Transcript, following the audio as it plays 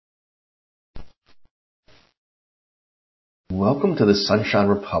Welcome to the Sunshine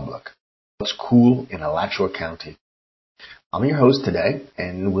Republic. What's cool in Alachua County? I'm your host today,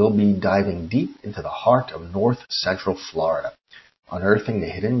 and we'll be diving deep into the heart of North Central Florida, unearthing the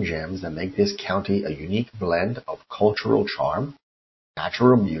hidden gems that make this county a unique blend of cultural charm,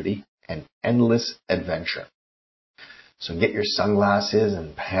 natural beauty, and endless adventure. So get your sunglasses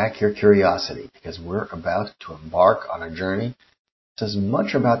and pack your curiosity, because we're about to embark on a journey that's as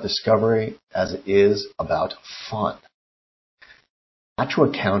much about discovery as it is about fun.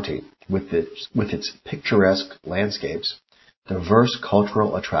 Alachua County, with its picturesque landscapes, diverse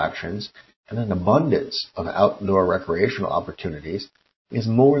cultural attractions, and an abundance of outdoor recreational opportunities, is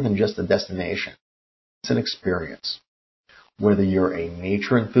more than just a destination. It's an experience. Whether you're a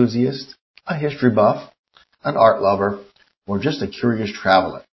nature enthusiast, a history buff, an art lover, or just a curious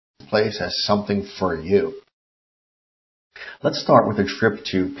traveler, this place has something for you. Let's start with a trip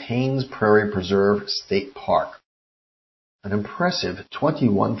to Paynes Prairie Preserve State Park, an impressive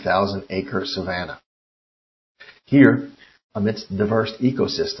 21,000-acre savanna. Here, amidst diverse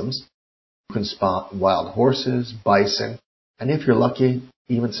ecosystems, you can spot wild horses, bison, and if you're lucky,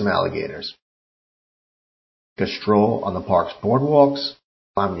 even some alligators. Take a stroll on the park's boardwalks,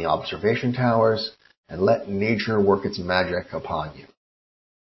 climb the observation towers, and let nature work its magic upon you.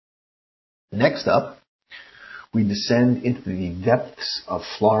 Next up, we descend into the depths of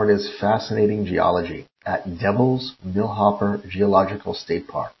Florida's fascinating geology at Devil's Millhopper Geological State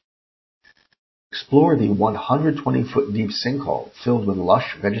Park. Explore the 120-foot deep sinkhole filled with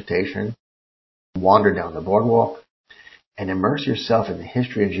lush vegetation, wander down the boardwalk, and immerse yourself in the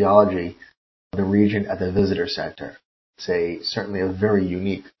history and geology of the region at the visitor center. It's certainly a very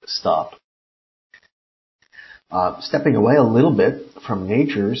unique stop. Stepping away a little bit from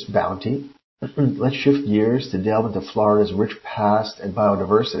nature's bounty, let's shift gears to delve into Florida's rich past and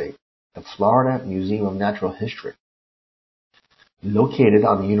biodiversity, the Florida Museum of Natural History. Located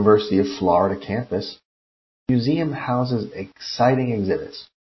on the University of Florida campus, the museum houses exciting exhibits.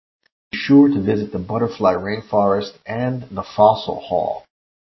 Be sure to visit the butterfly rainforest and the fossil hall.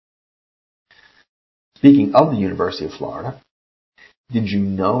 Speaking of the University of Florida, did you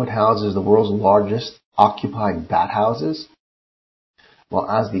know it houses the world's largest occupied bat houses? Well,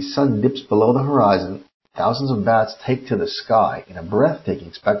 as the sun dips below the horizon, thousands of bats take to the sky in a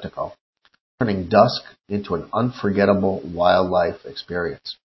breathtaking spectacle, turning dusk into an unforgettable wildlife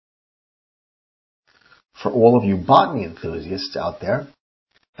experience. For all of you botany enthusiasts out there,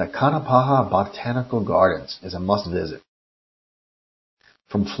 the Kanapaha Botanical Gardens is a must-visit.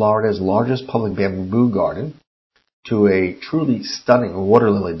 From Florida's largest public bamboo garden to a truly stunning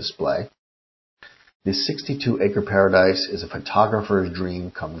water lily display, this 62-acre paradise is a photographer's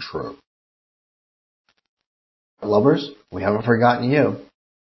dream come true. Lovers, we haven't forgotten you.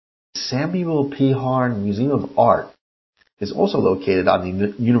 The Samuel P. Harn Museum of Art is also located on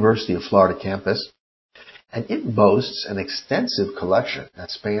the University of Florida campus, and it boasts an extensive collection that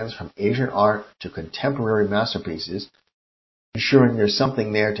spans from Asian art to contemporary masterpieces, ensuring there's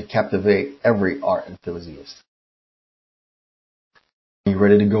something there to captivate every art enthusiast. Are you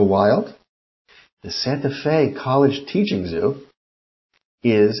ready to go wild? The Santa Fe College Teaching Zoo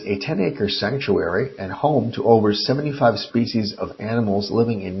is a 10-acre sanctuary and home to over 75 species of animals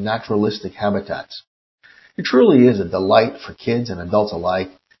living in naturalistic habitats. It truly is a delight for kids and adults alike,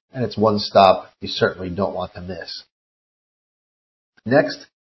 and it's one stop you certainly don't want to miss. Next,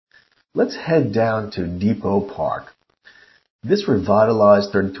 let's head down to Depot Park. This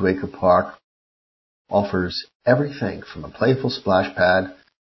revitalized 32-acre park offers everything from a playful splash pad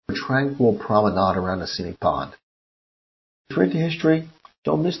to a tranquil promenade around a scenic pond. If you're into history,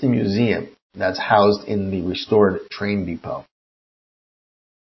 don't miss the museum that's housed in the restored train depot.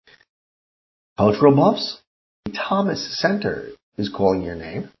 Cultural buffs? The Thomas Center is calling your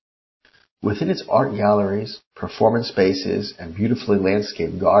name. Within its art galleries, performance spaces, and beautifully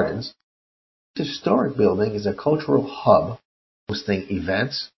landscaped gardens, this historic building is a cultural hub hosting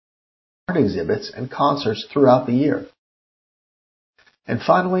events, art exhibits, and concerts throughout the year. And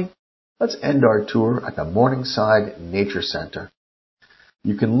finally, let's end our tour at the Morningside Nature Center.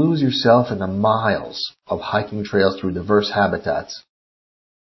 You can lose yourself in the miles of hiking trails through diverse habitats.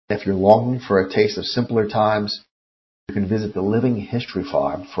 If you're longing for a taste of simpler times, you can visit the Living History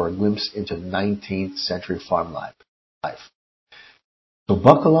Farm for a glimpse into 19th century farm life. So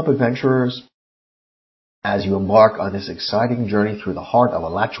buckle up, adventurers, as you embark on this exciting journey through the heart of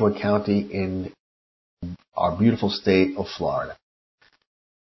Alachua County in our beautiful state of Florida.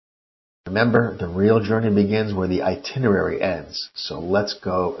 Remember, the real journey begins where the itinerary ends, so let's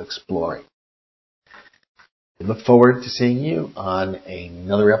go exploring. We look forward to seeing you on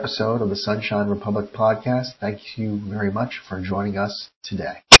another episode of the Sunshine Republic podcast. Thank you very much for joining us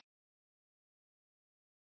today.